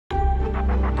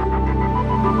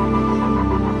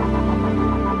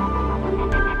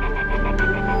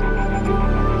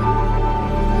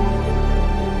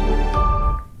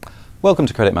Welcome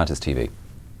to CreditMatters TV.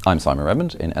 I'm Simon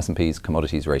Redmond in S&P's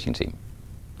Commodities Rating Team.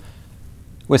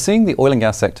 We're seeing the oil and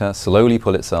gas sector slowly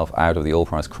pull itself out of the oil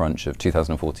price crunch of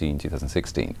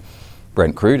 2014-2016.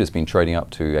 Brent crude has been trading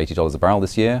up to $80 a barrel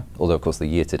this year, although of course the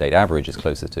year-to-date average is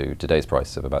closer to today's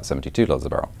price of about $72 a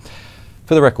barrel.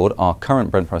 For the record, our current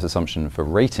Brent price assumption for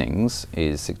ratings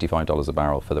is $65 a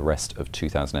barrel for the rest of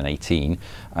 2018,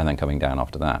 and then coming down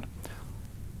after that.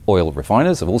 Oil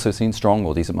refiners have also seen strong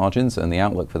or decent margins, and the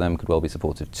outlook for them could well be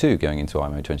supportive too going into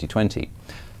IMO 2020.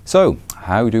 So,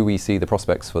 how do we see the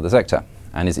prospects for the sector,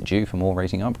 and is it due for more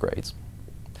rating upgrades?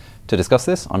 To discuss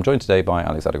this, I'm joined today by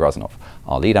Alexander Griaznov,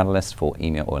 our lead analyst for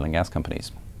EMEA oil and gas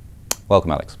companies.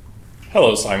 Welcome, Alex.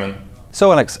 Hello, Simon.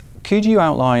 So, Alex, could you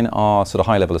outline our sort of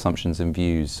high-level assumptions and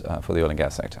views for the oil and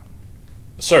gas sector?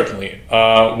 Certainly.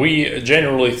 We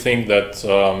generally think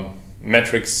that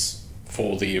metrics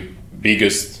for the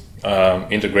biggest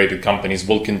integrated companies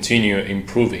will continue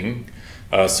improving,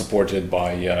 supported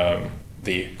by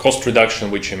the cost reduction,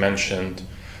 which you mentioned,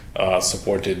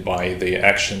 supported by the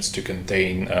actions to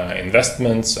contain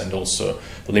investments and also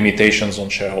limitations on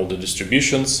shareholder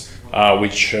distributions,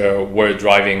 which were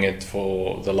driving it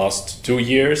for the last 2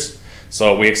 years.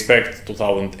 So we expect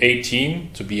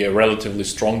 2018 to be a relatively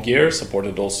strong year,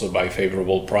 supported also by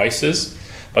favorable prices.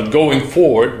 But going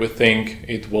forward, we think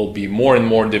it will be more and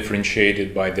more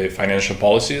differentiated by the financial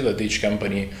policy that each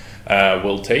company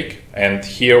will take. And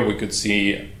here we could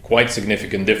see quite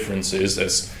significant differences,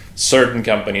 as certain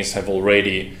companies have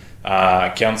already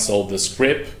canceled the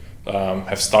scrip,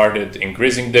 have started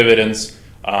increasing dividends.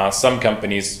 Some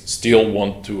companies still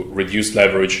want to reduce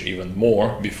leverage even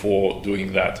more before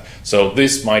doing that. So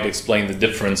this might explain the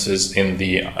differences in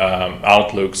the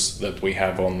outlooks that we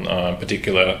have on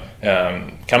particular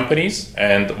companies,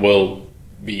 and will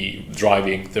be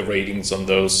driving the ratings on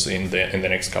those in the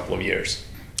next couple of years.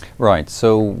 Right,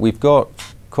 so we've got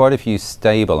quite a few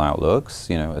stable outlooks,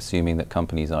 assuming that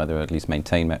companies either at least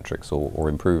maintain metrics or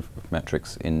improve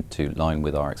metrics into line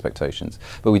with our expectations.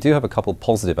 But we do have a couple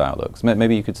positive outlooks.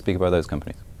 Maybe you could speak about those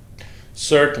companies.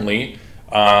 Certainly.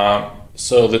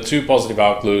 So the two positive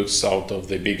outlooks out of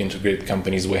the big integrated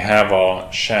companies we have are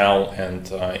Shell and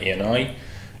Eni.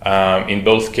 In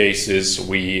both cases,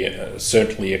 we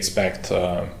certainly expect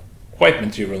quite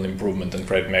material improvement in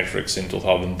credit metrics in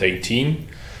 2018.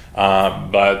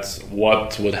 But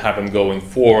what would happen going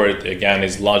forward, again,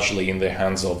 is largely in the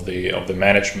hands of the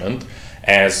management,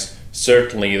 as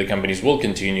certainly the companies will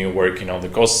continue working on the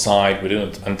cost side. We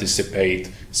don't anticipate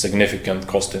significant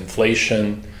cost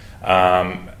inflation,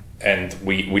 and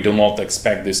we do not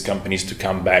expect these companies to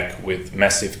come back with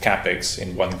massive capex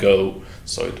in one go.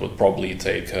 So it would probably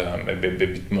take a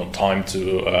bit more time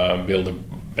to build a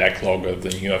backlog of the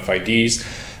new FIDs.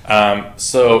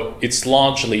 So it's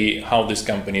largely how these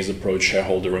companies approach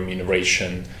shareholder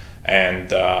remuneration, and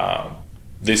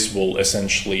this will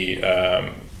essentially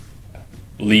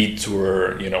lead to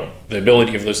the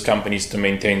ability of those companies to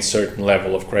maintain certain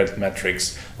level of credit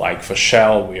metrics. Like for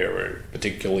Shell, we're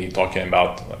particularly talking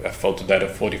about a photo debt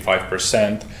of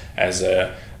 45% as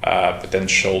a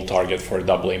potential target for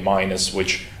AA-,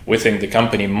 which we think the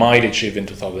company might achieve in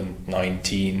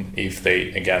 2019 if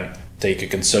they, again, take a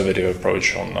conservative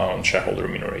approach on shareholder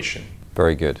remuneration.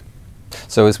 Very good.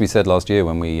 So as we said last year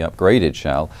when we upgraded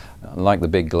Shell, like the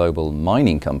big global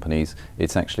mining companies,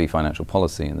 it's actually financial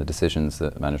policy and the decisions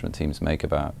that management teams make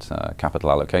about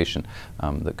capital allocation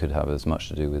that could have as much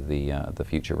to do with the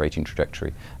future rating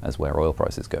trajectory as where oil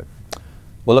prices go.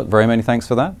 Well, look, very many thanks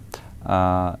for that.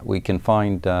 We can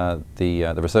find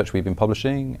the research we've been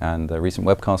publishing and the recent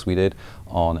webcast we did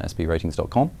on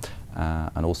spratings.com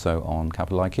and also on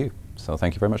Capital IQ. So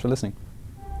thank you very much for listening.